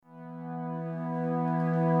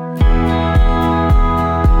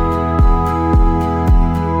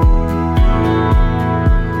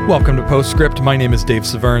Welcome to Postscript. My name is Dave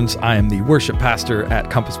Severns. I am the worship pastor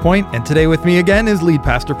at Compass Point, and today with me again is lead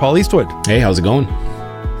pastor Paul Eastwood. Hey, how's it going?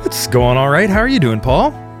 It's going all right. How are you doing,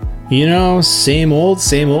 Paul? You know, same old,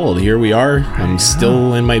 same old. Here we are. I'm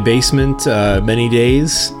still in my basement many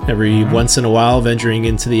days, every once in a while venturing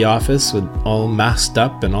into the office with all masked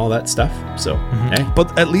up and all that stuff. So, hey.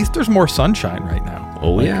 But at least there's more sunshine right now.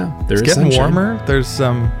 Oh, yeah. It's getting warmer.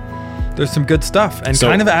 There's some good stuff. And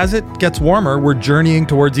kind of as it gets warmer, we're journeying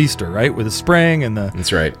towards Easter, right? With the spring and the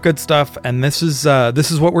That's right. good stuff. And this is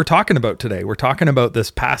what we're talking about today. We're talking about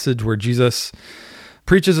this passage where Jesus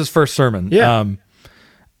preaches his first sermon. Yeah.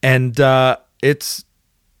 And it's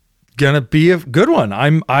gonna be a good one.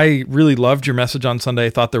 I really loved your message on Sunday. I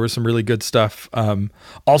thought there was some really good stuff.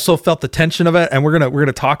 Also felt the tension of it, and we're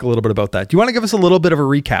gonna talk a little bit about that. Do you want to give us a little bit of a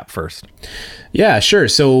recap first? Yeah, sure.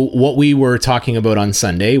 So what we were talking about on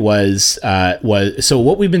Sunday was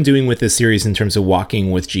what we've been doing with this series in terms of walking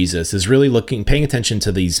with Jesus is really paying attention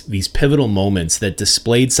to these pivotal moments that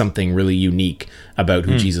displayed something really unique about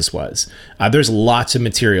who Jesus was. There's lots of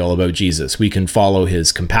material about Jesus. We can follow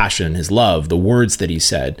his compassion, his love, the words that he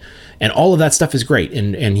said, and all of that stuff is great.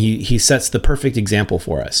 And he sets the perfect example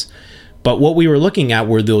for us. But what we were looking at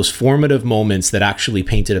were those formative moments that actually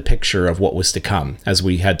painted a picture of what was to come as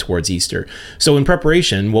we head towards Easter. So in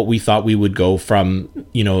preparation, what we thought we would go from,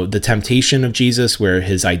 the temptation of Jesus, where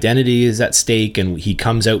his identity is at stake and he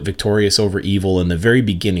comes out victorious over evil in the very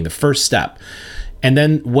beginning, the first step. And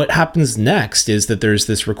then what happens next is that there's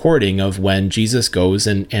this recording of when Jesus goes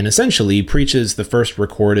and essentially preaches the first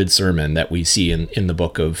recorded sermon that we see in the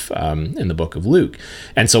book of Luke.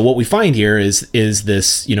 And so what we find here is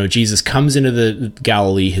this, Jesus comes into the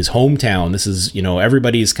Galilee, his hometown. This is,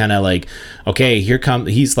 everybody's kind of like, okay,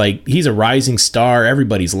 he's a rising star.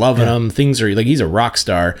 Everybody's loving him. Things are like, he's a rock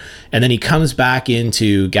star. And then he comes back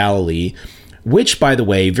into Galilee, which, by the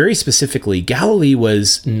way, very specifically, Galilee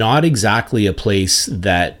was not exactly a place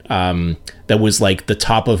that was like the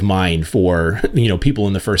top of mind for, people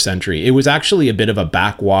in the first century. It was actually a bit of a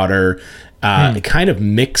backwater, kind of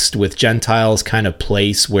mixed with Gentiles kind of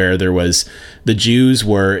place where the Jews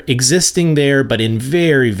were existing there, but in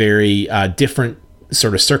very, very different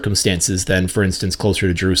sort of circumstances than, for instance, closer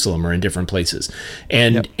to Jerusalem or in different places.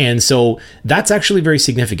 And so that's actually very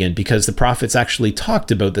significant because the prophets actually talked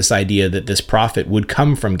about this idea that this prophet would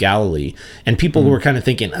come from Galilee, and people were kind of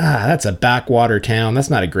thinking, that's a backwater town. That's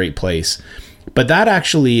not a great place. But that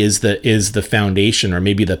actually is the foundation, or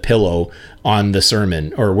maybe the pillow on the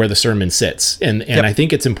sermon, or where the sermon sits. And I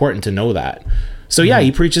think it's important to know that. So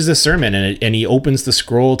he preaches a sermon and he opens the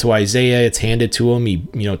scroll to Isaiah. It's handed to him. He,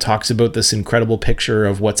 talks about this incredible picture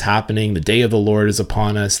of what's happening. The day of the Lord is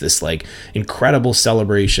upon us, this like incredible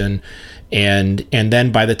celebration. And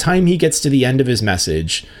then by the time he gets to the end of his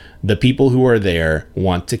message, the people who are there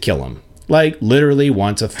want to kill him. Like literally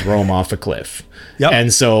want to throw him off a cliff. Yep.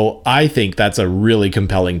 And so I think that's a really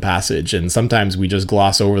compelling passage. And sometimes we just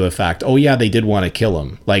gloss over the fact, they did want to kill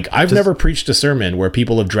him. Like I've never preached a sermon where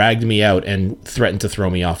people have dragged me out and threatened to throw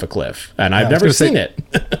me off a cliff. And I've never seen it.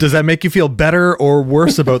 Does that make you feel better or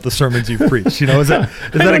worse about the sermons you've preached? Is that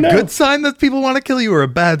a good sign that people want to kill you, or a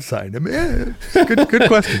bad sign? I mean, good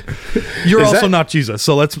question. You're also not Jesus.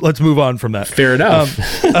 So let's move on from that. Fair enough.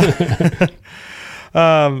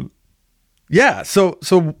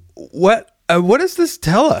 So what does this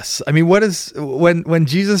tell us? I mean, what is when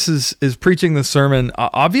Jesus is preaching the sermon?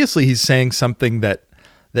 Obviously, he's saying something that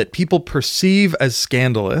people perceive as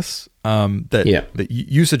scandalous. That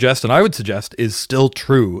you suggest, and I would suggest, is still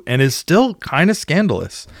true and is still kind of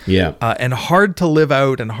scandalous. Yeah, and hard to live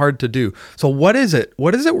out and hard to do. So what is it?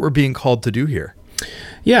 What is it we're being called to do here?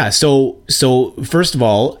 Yeah. So first of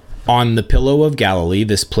all, on the pillow of Galilee,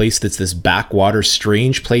 this place that's this backwater,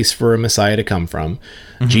 strange place for a Messiah to come from,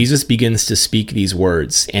 Jesus begins to speak these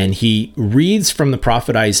words, and he reads from the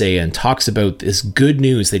prophet Isaiah and talks about this good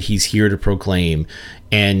news that he's here to proclaim,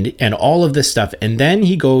 and all of this stuff. And then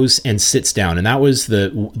he goes and sits down, and that was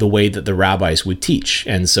the way that the rabbis would teach.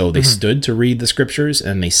 And so they stood to read the scriptures,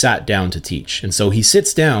 and they sat down to teach. And so he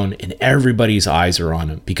sits down, and everybody's eyes are on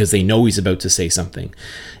him because they know he's about to say something.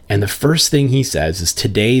 And the first thing he says is,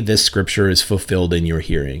 "Today this scripture is fulfilled in your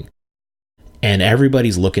hearing." And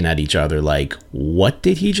everybody's looking at each other like, what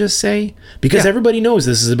did he just say? Because everybody knows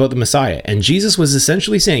this is about the Messiah. And Jesus was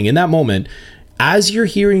essentially saying in that moment, as you're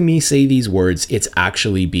hearing me say these words, it's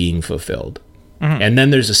actually being fulfilled. And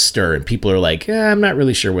then there's a stir and people are like, I'm not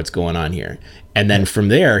really sure what's going on here. And then from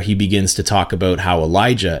there, he begins to talk about how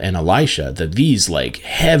Elijah and Elisha, that these like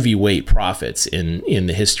heavyweight prophets in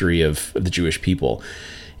the history of the Jewish people,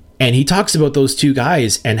 And he talks about those two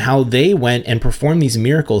guys and how they went and performed these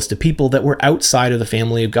miracles to people that were outside of the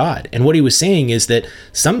family of God. And what he was saying is that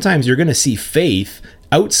sometimes you're going to see faith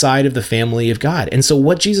outside of the family of God. And so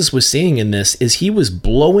what Jesus was saying in this is he was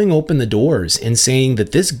blowing open the doors and saying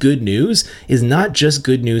that this good news is not just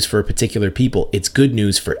good news for a particular people, it's good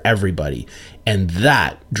news for everybody. And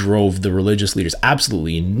that drove the religious leaders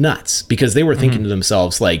absolutely nuts, because they were thinking to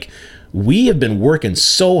themselves, like, we have been working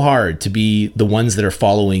so hard to be the ones that are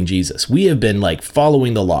following Jesus. We have been like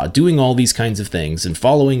following the law, doing all these kinds of things and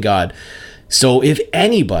following God. So if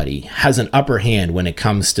anybody has an upper hand when it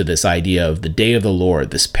comes to this idea of the day of the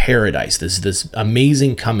Lord, this paradise, this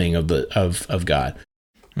amazing coming of God,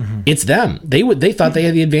 it's them. They thought they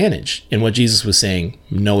had the advantage. And what Jesus was saying,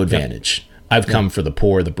 no advantage. I've come for the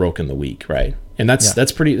poor, the broken, the weak, right? And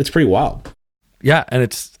that's pretty wild. Yeah, and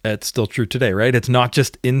it's still true today, right? It's not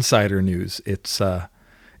just insider news; it's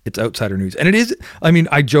outsider news, and it is. I mean,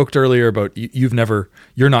 I joked earlier about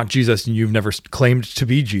you're not Jesus, and you've never claimed to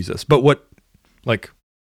be Jesus. But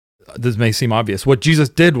this may seem obvious. What Jesus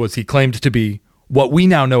did was he claimed to be what we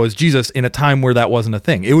now know as Jesus in a time where that wasn't a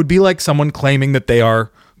thing. It would be like someone claiming that they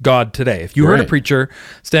are God today. If you heard a preacher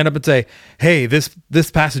stand up and say, hey, this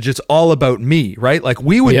passage is all about me, right? Like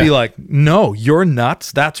we would be like, no, you're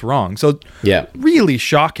nuts. That's wrong. So really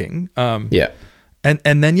shocking. And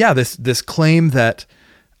then, this claim that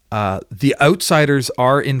the outsiders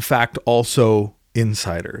are in fact also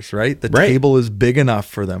insiders, right? The table is big enough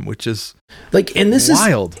for them, which is like, and this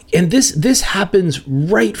wild. This happens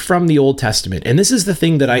right from the Old Testament. And this is the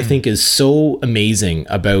thing that I think is so amazing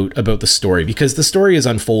about the story, because the story is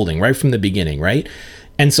unfolding right from the beginning, right?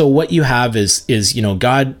 And so what you have is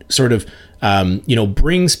God sort of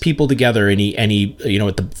brings people together, and he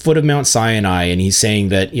at the foot of Mount Sinai, and he's saying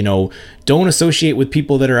that, don't associate with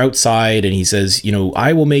people that are outside. And he says,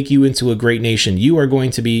 I will make you into a great nation. You are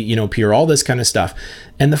going to be, pure, all this kind of stuff.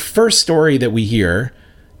 And the first story that we hear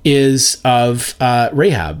is of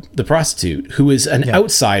Rahab, the prostitute, who is an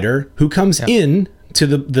outsider who comes in to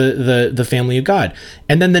the family of God.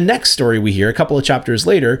 And then the next story we hear a couple of chapters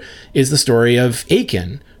later is the story of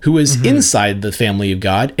Achan, who is inside the family of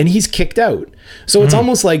God, and he's kicked out. So it's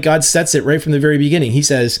almost like God sets it right from the very beginning. He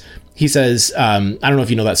says, I don't know if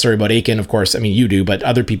you know that story about Achan, of course. I mean, you do, but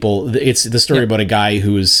other people, it's the story about a guy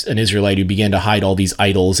who was an Israelite who began to hide all these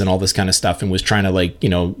idols and all this kind of stuff and was trying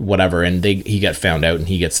to whatever. And he got found out and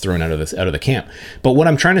he gets thrown out of the camp. But what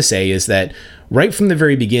I'm trying to say is that right from the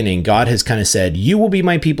very beginning, God has kind of said, you will be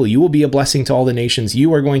my people. You will be a blessing to all the nations.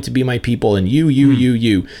 You are going to be my people, and you.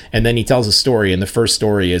 And then he tells a story, and the first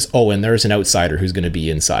story is, and there's an outsider who's going to be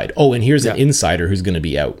inside. And here's an insider who's going to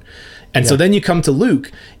be out. And so then you come to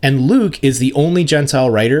Luke, and Luke is the only Gentile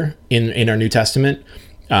writer in our New Testament.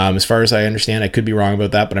 As far as I understand, I could be wrong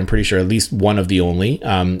about that, but I'm pretty sure at least one of the only.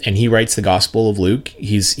 And he writes the Gospel of Luke.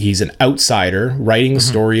 He's an outsider writing the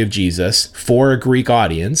story of Jesus for a Greek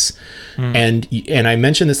audience. And I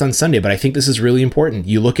mentioned this on Sunday, but I think this is really important.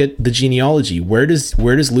 You look at the genealogy. Where does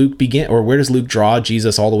Luke begin, or where does Luke draw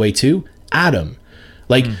Jesus all the way to? Adam.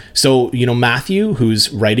 So Matthew,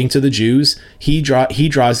 who's writing to the Jews, he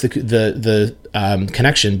draws the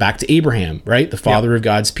connection back to Abraham, right, the father of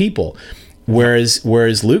God's people. Whereas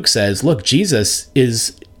Luke says, look, Jesus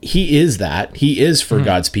is that. He is for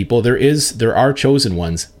God's people. There are chosen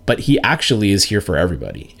ones, but he actually is here for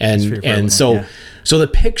everybody. So the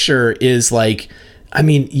picture is like, I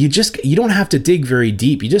mean, you don't have to dig very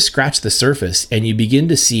deep. You just scratch the surface and you begin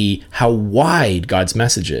to see how wide God's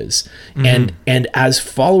message is. And as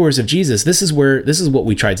followers of Jesus, this is what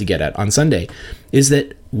we tried to get at on Sunday, is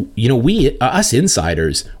that, us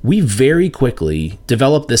insiders, we very quickly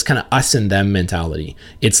develop this kind of us and them mentality.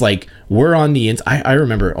 It's like we're on the inside. I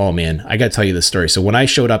remember, I got to tell you this story. So when I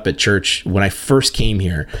showed up at church, when I first came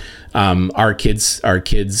here, our kids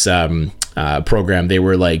program, they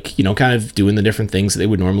were like, kind of doing the different things that they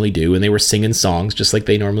would normally do, and they were singing songs just like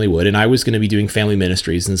they normally would. And I was going to be doing family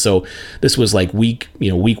ministries, and so this was like week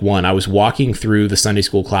one. I was walking through the Sunday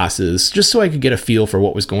school classes just so I could get a feel for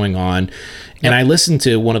what was going on. And I listened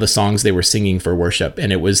to one of the songs they were singing for worship,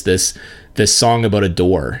 and it was this song about a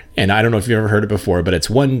door. And I don't know if you've ever heard it before, but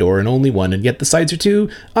it's one door and only one, and yet the sides are two.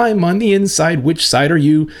 I'm on the inside. Which side are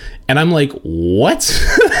you? And I'm like, what?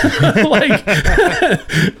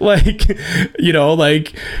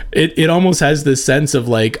 It almost has this sense of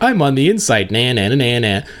like, I'm on the inside. Nah, nah, nah,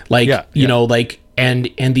 nah, nah.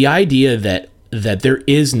 And the idea that there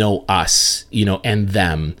is no us, and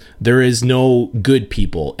them. There is no good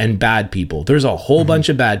people and bad people. There's a whole bunch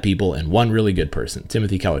of bad people and one really good person.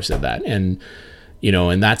 Timothy Keller said that. And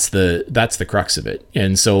and that's the crux of it.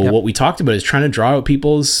 And so Yep. what we talked about is trying to draw out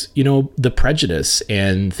people's, the prejudice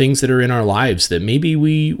and things that are in our lives that maybe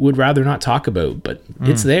we would rather not talk about, but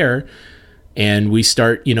it's there. And we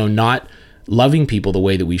start, not loving people the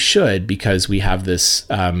way that we should, because we have this,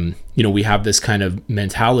 we have this kind of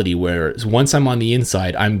mentality where once I'm on the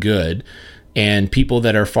inside, I'm good. And people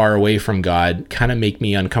that are far away from God kind of make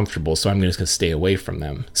me uncomfortable. So I'm just going to stay away from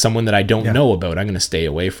them. Someone that I don't know about, I'm going to stay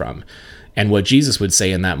away from. And what Jesus would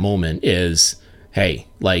say in that moment is, hey,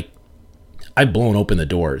 like, I've blown open the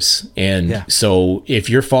doors. And so if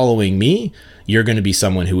you're following me, you're going to be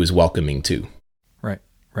someone who is welcoming too.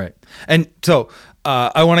 Right. And so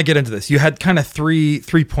I want to get into this. You had kind of three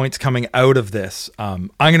points coming out of this. I'm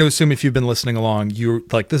going to assume if you've been listening along, you're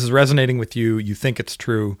like, this is resonating with you. You think it's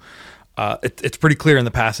true. It's pretty clear in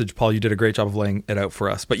the passage, Paul. You did a great job of laying it out for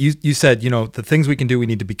us. But you said, the things we can do, we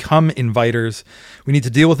need to become inviters. We need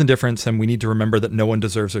to deal with indifference, and we need to remember that no one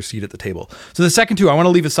deserves their seat at the table. So the second two, I want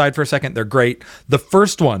to leave aside for a second. They're great. The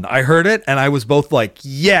first one, I heard it, and I was both like,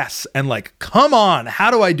 yes, and like, come on,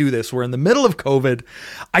 how do I do this? We're in the middle of COVID.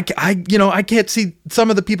 I can't see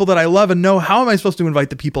some of the people that I love and know. How am I supposed to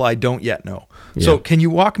invite the people I don't yet know? Yeah. So can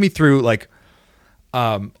you walk me through, like,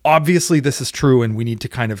 obviously this is true, and we need to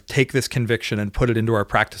kind of take this conviction and put it into our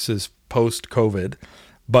practices post-COVID,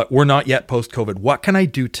 but we're not yet post-COVID. What can I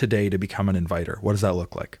do today to become an inviter? What does that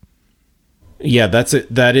look like? Yeah,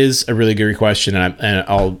 that is a really good question. And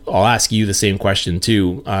I'll ask you the same question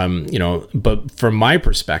too. But from my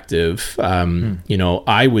perspective,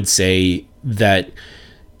 I would say that,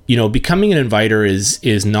 becoming an inviter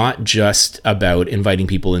is not just about inviting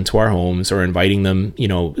people into our homes or inviting them,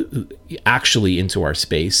 actually into our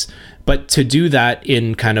space, but to do that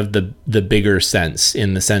in kind of the bigger sense,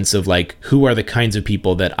 in the sense of like, who are the kinds of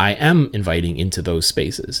people that I am inviting into those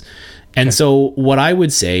spaces? And so what I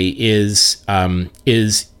would say is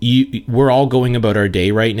we're all going about our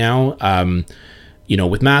day right now,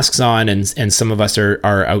 with masks on, and some of us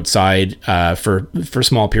are outside for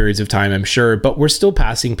small periods of time, I'm sure, but we're still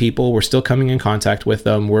passing people. We're still coming in contact with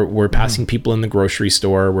them. We're passing people in the grocery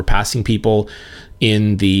store. We're passing people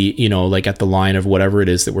in the, like at the line of whatever it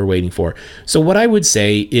is that we're waiting for. So what I would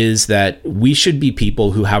say is that we should be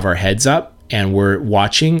people who have our heads up and we're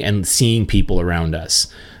watching and seeing people around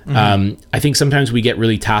us. I think sometimes we get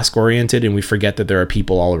really task oriented and we forget that there are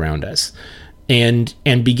people all around us. And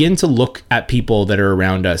begin to look at people that are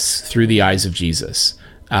around us through the eyes of Jesus.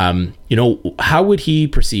 How would he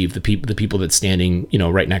perceive the people that's standing,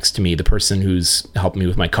 right next to me, the person who's helping me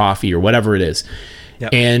with my coffee or whatever it is.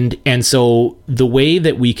 Yep. And so the way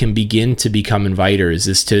that we can begin to become inviters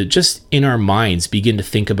is to just in our minds begin to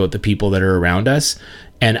think about the people that are around us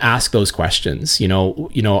and ask those questions. Do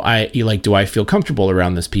I feel comfortable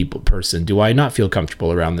around this person? Do I not feel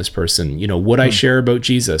comfortable around this person? Would I share about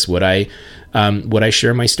Jesus? Would I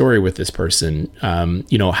share my story with this person?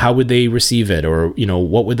 How would they receive it? Or,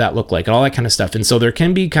 what would that look like? And all that kind of stuff. And so there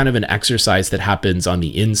can be kind of an exercise that happens on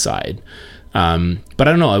the inside. But I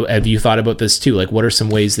don't know, have you thought about this too? Like, what are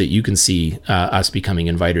some ways that you can see us becoming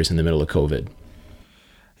inviters in the middle of COVID?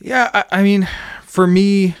 Yeah, I mean, for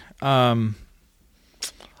me,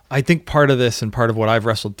 I think part of this and part of what I've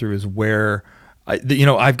wrestled through is where,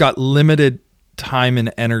 I've got limited time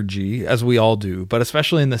and energy, as we all do, but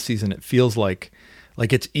especially in this season, it feels like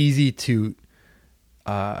it's easy to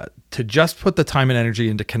just put the time and energy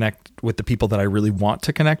into connect with the people that I really want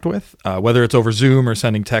to connect with, whether it's over Zoom or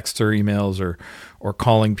sending texts or emails or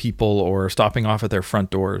calling people or stopping off at their front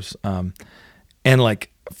doors. And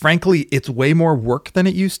like, frankly, it's way more work than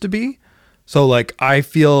it used to be. So like, I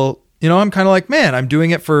feel, I'm kind of like, man, I'm doing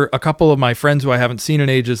it for a couple of my friends who I haven't seen in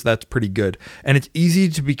ages. That's pretty good. And it's easy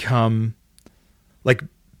to become like,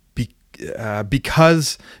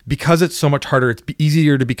 because it's so much harder, it's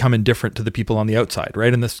easier to become indifferent to the people on the outside,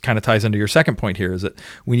 right? And this kind of ties into your second point here, is that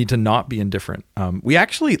we need to not be indifferent. We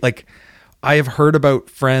actually, I have heard about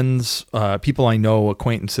friends, people I know,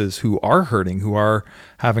 acquaintances who are hurting, who are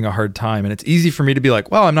having a hard time. And it's easy for me to be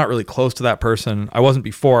like, well, I'm not really close to that person. I wasn't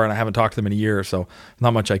before, and I haven't talked to them in a year, so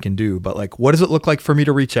not much I can do. But like, what does it look like for me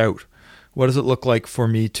to reach out? What does it look like for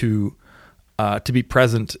me to be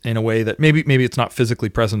present in a way that maybe it's not physically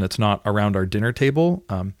present. It's not around our dinner table.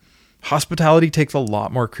 Hospitality takes a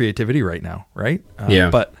lot more creativity right now, right?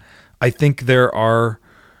 But I think there are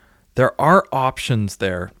options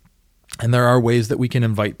there, and there are ways that we can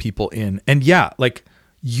invite people in. And like,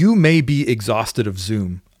 you may be exhausted of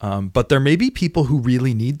Zoom, but there may be people who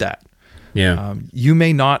really need that. Yeah. You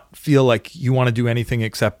may not feel like you want to do anything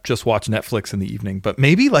except just watch Netflix in the evening, but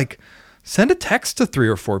maybe like, send a text to 3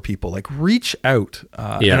 or 4 people, like reach out.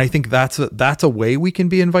 And I think that's a way we can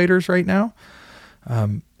be inviters right now.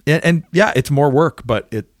 And yeah, it's more work, but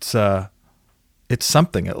it's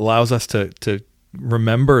something. It allows us to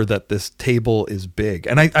remember that this table is big.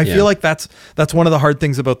 And I feel like that's one of the hard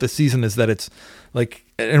things about this season, is that it's like,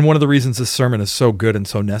 and one of the reasons this sermon is so good and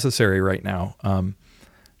so necessary right now.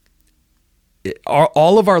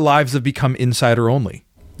 All of our lives have become insider only.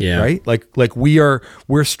 Yeah. Right. Like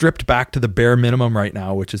we're stripped back to the bare minimum right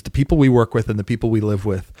now, which is the people we work with and the people we live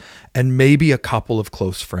with, and maybe a couple of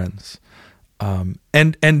close friends. And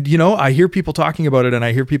I hear people talking about it, and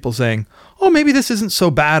I hear people saying, oh, maybe this isn't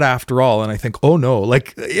so bad after all. And I think, oh no,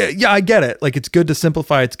 like, yeah, I get it. Like, it's good to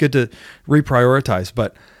simplify. It's good to reprioritize.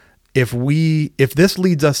 But if this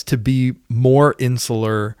leads us to be more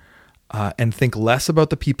insular, and think less about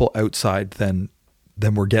the people outside, then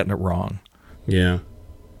we're getting it wrong. Yeah.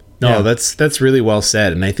 No, yeah. That's really well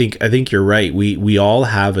said. And I think you're right. We all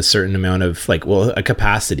have a certain amount of a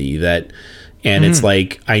capacity that, and it's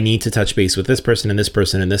like, I need to touch base with this person and this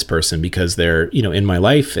person and this person because they're, in my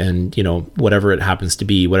life, and, whatever it happens to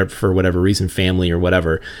be, for whatever reason, family or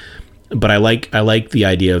whatever. But I like the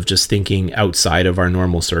idea of just thinking outside of our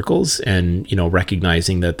normal circles and,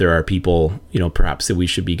 recognizing that there are people, perhaps that we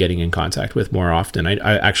should be getting in contact with more often.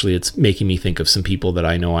 I actually, it's making me think of some people that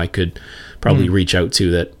I know I could probably reach out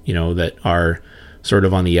to that, that are sort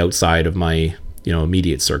of on the outside of my,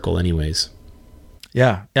 immediate circle anyways.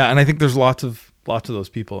 Yeah. Yeah. And I think there's lots of those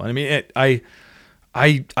people. I mean,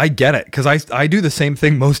 I get it, because I do the same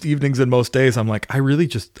thing most evenings and most days. I'm like, I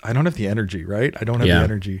don't have the energy, right? I don't have the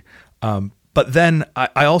energy. But then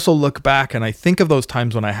I also look back and I think of those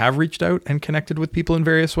times when I have reached out and connected with people in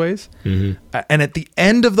various ways. Mm-hmm. And at the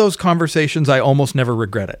end of those conversations, I almost never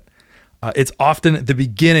regret it. It's often at the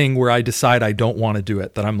beginning where I decide I don't want to do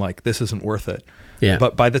it, that I'm like, this isn't worth it. Yeah.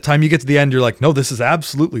 But by the time you get to the end, you're like, no, this is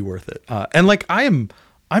absolutely worth it. And like, I'm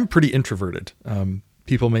pretty introverted.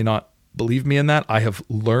 People may not believe me in that. I have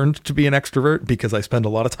learned to be an extrovert because I spend a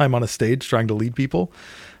lot of time on a stage trying to lead people.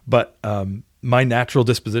 But my natural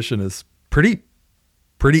disposition is pretty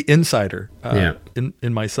insider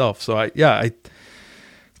in myself. So it's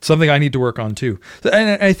something I need to work on too.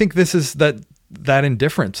 And I think this is that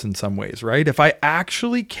indifference in some ways, right? If I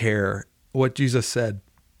actually care what Jesus said,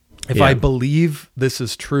 if I believe this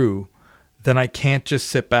is true, then I can't just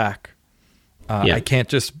sit back. I can't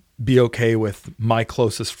just be okay with my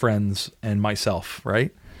closest friends and myself,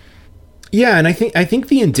 right? Yeah, and I think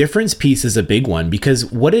the indifference piece is a big one, because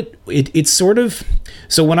what it's sort of,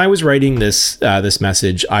 so when I was writing this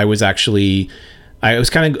message, I was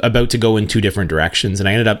kind of about to go in two different directions, and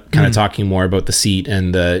I ended up kind of talking more about the seat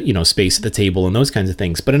and the space at the table and those kinds of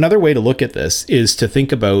things. But another way to look at this is to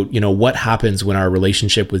think about what happens when our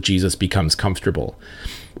relationship with Jesus becomes comfortable.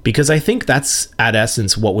 Because I think that's at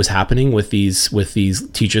essence what was happening with these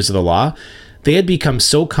teachers of the law. They had become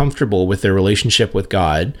so comfortable with their relationship with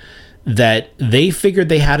God that they figured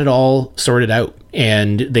they had it all sorted out,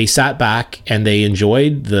 and they sat back and they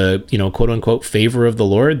enjoyed the, quote unquote favor of the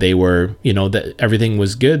Lord. They were, that everything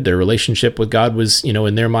was good. Their relationship with God was,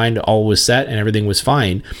 in their mind, all was set and everything was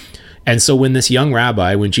fine. And so when this young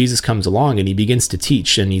rabbi, when Jesus comes along and he begins to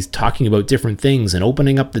teach and he's talking about different things and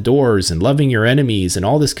opening up the doors and loving your enemies and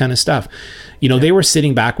all this kind of stuff, they were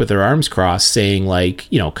sitting back with their arms crossed saying like,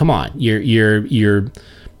 come on, you're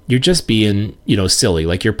just being, silly.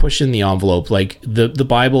 Like, you're pushing the envelope. Like the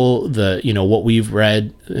Bible, what we've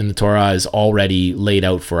read in the Torah is already laid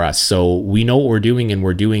out for us. So we know what we're doing and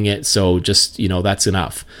we're doing it. So just, that's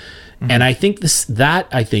enough. Mm-hmm. And I think that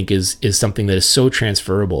is something that is so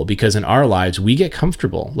transferable, because in our lives, we get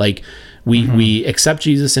comfortable. Like we accept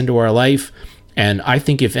Jesus into our life. And I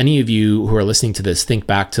think if any of you who are listening to this think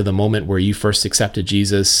back to the moment where you first accepted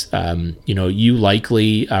Jesus, you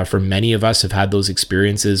likely, for many of us, have had those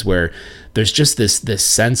experiences where there's just this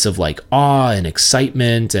sense of like awe and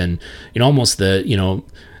excitement and, almost the,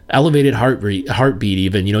 elevated heartbeat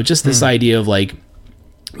even, just this idea of like,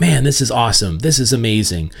 man, this is awesome. This is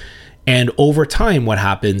amazing. And over time, what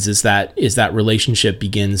happens is that relationship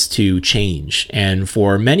begins to change. And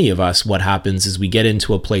for many of us, what happens is we get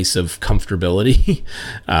into a place of comfortability,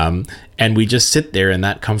 and we just sit there in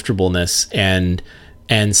that comfortableness. And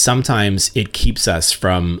sometimes it keeps us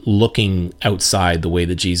from looking outside the way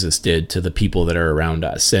that Jesus did to the people that are around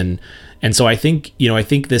us. And so I think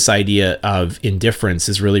this idea of indifference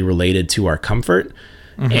is really related to our comfort.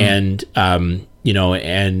 And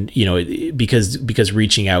because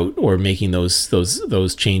reaching out or making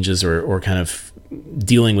those changes or kind of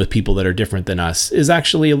dealing with people that are different than us is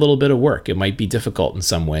actually a little bit of work. It might be difficult in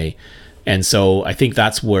some way. And so I think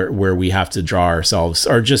that's where we have to draw ourselves,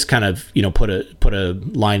 or just kind of, put a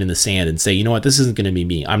line in the sand and say, you know what, this isn't going to be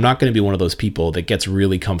me. I'm not going to be one of those people that gets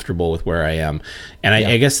really comfortable with where I am. And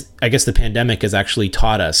I guess the pandemic has actually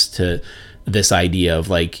taught us to this idea of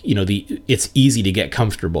like, it's easy to get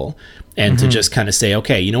comfortable and to just kind of say,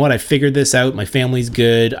 okay, you know what, I figured this out. My family's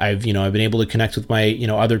good. I've been able to connect with my,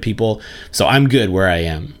 other people. So I'm good where I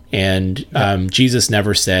am. And Jesus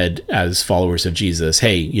never said, as followers of Jesus,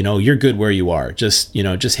 hey, you're good where you are. Just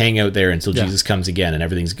hang out there until Jesus comes again and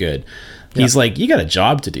everything's good. He's like, you got a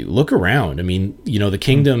job to do. Look around. I mean, the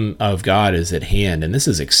kingdom of God is at hand, and this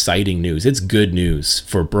is exciting news. It's good news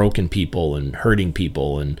for broken people and hurting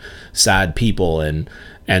people and sad people.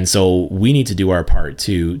 And so we need to do our part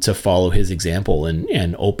to follow his example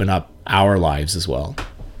and open up our lives as well.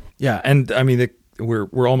 Yeah. And I mean,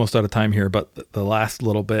 we're almost out of time here, but the last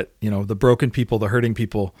little bit, the broken people, the hurting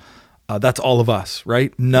people, that's all of us,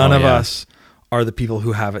 right? None of us are the people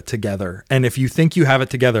who have it together. And if you think you have it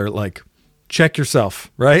together, like, check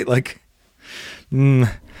yourself, right? Like,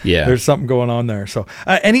 there's something going on there. So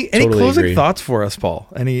any totally closing thoughts for us, Paul?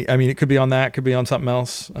 It could be on that, could be on something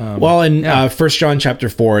else. Well, in 1 John chapter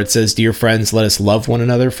 4, it says, "Dear friends, let us love one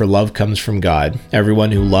another, for love comes from God.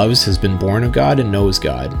 Everyone who loves has been born of God and knows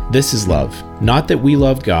God. This is love, not that we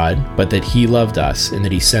loved God, but that he loved us, and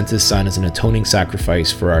that he sent his son as an atoning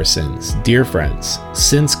sacrifice for our sins. Dear friends,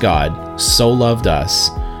 since God so loved us,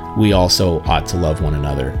 we also ought to love one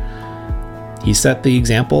another." He set the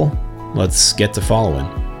example. Let's get to following.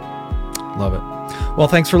 Love it. Well,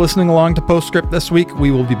 thanks for listening along to Postscript this week.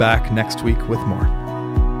 We will be back next week with more.